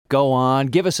Go on,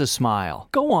 give us a smile.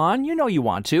 Go on, you know you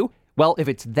want to. Well, if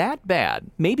it's that bad,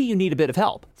 maybe you need a bit of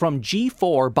help. From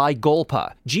G4 by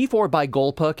Golpa. G4 by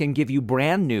Golpa can give you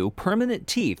brand new, permanent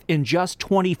teeth in just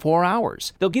 24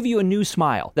 hours. They'll give you a new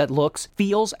smile that looks,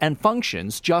 feels, and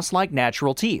functions just like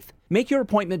natural teeth. Make your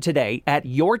appointment today at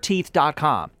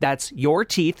yourteeth.com. That's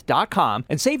yourteeth.com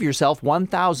and save yourself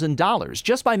 $1,000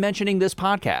 just by mentioning this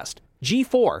podcast.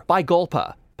 G4 by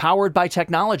Golpa. Powered by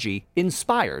technology,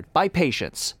 inspired by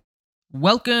patience.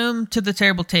 Welcome to The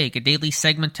Terrible Take, a daily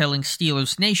segment telling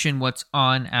Steelers Nation what's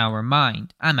on our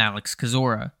mind. I'm Alex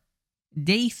Kozora.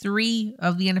 Day 3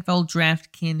 of the NFL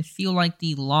Draft can feel like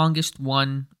the longest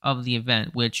one of the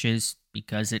event, which is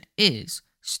because it is.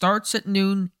 Starts at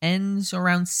noon, ends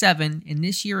around 7, and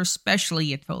this year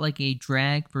especially, it felt like a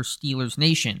drag for Steelers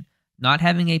Nation, not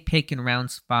having a pick in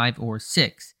rounds 5 or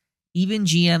 6. Even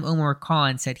GM Omar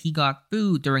Khan said he got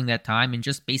food during that time and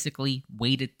just basically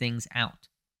waited things out.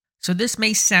 So this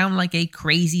may sound like a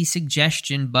crazy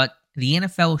suggestion, but the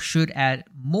NFL should add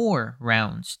more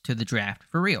rounds to the draft,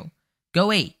 for real.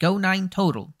 Go 8, go 9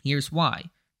 total. Here's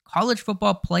why. College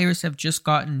football players have just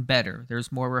gotten better.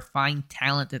 There's more refined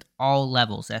talent at all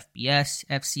levels, FBS,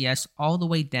 FCS, all the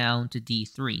way down to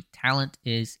D3. Talent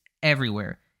is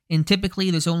everywhere. And typically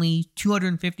there's only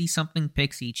 250-something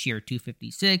picks each year,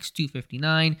 256,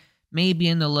 259, maybe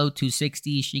in the low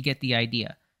 260s, you get the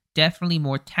idea. Definitely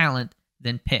more talent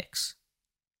than picks.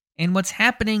 And what's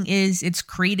happening is it's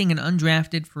creating an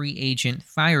undrafted free agent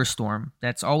firestorm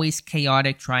that's always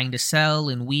chaotic, trying to sell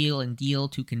and wheel and deal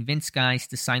to convince guys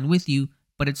to sign with you,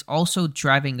 but it's also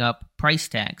driving up price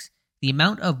tags. The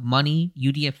amount of money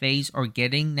UDFAs are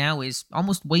getting now is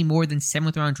almost way more than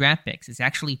 7th round draft picks. It's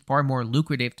actually far more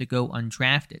lucrative to go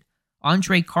undrafted.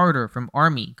 Andre Carter from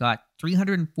Army got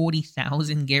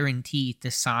 $340,000 guaranteed to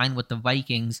sign with the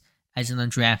Vikings as an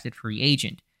undrafted free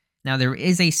agent. Now, there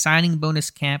is a signing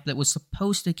bonus cap that was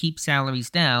supposed to keep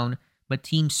salaries down, but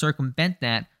teams circumvent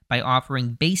that by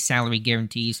offering base salary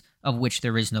guarantees, of which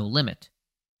there is no limit.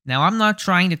 Now, I'm not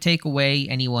trying to take away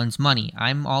anyone's money.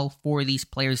 I'm all for these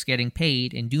players getting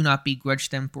paid and do not begrudge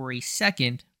them for a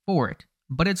second for it.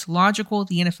 But it's logical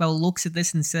the NFL looks at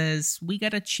this and says, we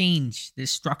gotta change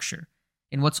this structure.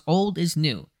 And what's old is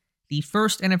new. The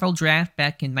first NFL draft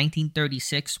back in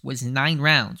 1936 was 9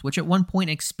 rounds, which at one point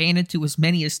expanded to as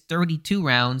many as 32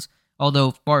 rounds,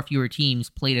 although far fewer teams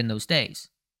played in those days.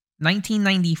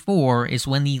 1994 is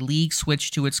when the league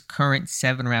switched to its current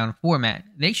 7-round format.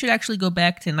 They should actually go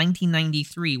back to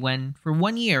 1993 when, for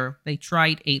 1 year, they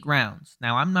tried 8 rounds.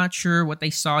 Now, I'm not sure what they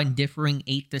saw in differing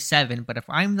 8 to 7, but if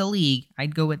I'm the league,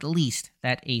 I'd go at least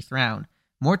that 8th round.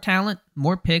 More talent,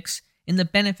 more picks, and the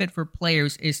benefit for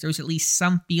players is there's at least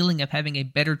some feeling of having a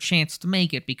better chance to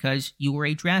make it because you were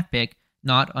a draft pick,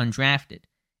 not undrafted.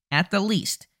 At the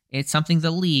least, it's something the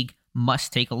league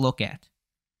must take a look at.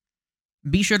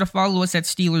 Be sure to follow us at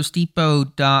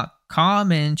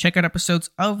SteelersDepot.com and check out episodes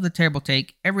of The Terrible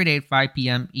Take every day at 5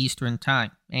 p.m. Eastern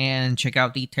Time. And check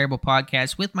out The Terrible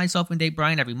Podcast with myself and Dave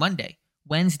Bryan every Monday,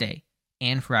 Wednesday,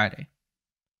 and Friday.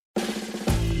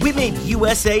 We made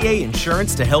USAA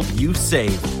Insurance to help you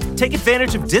save. Take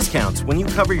advantage of discounts when you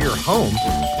cover your home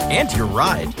and your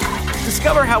ride.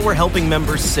 Discover how we're helping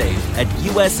members save at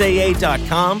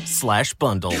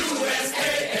USAA.com/bundle.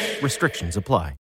 USAA. Restrictions apply.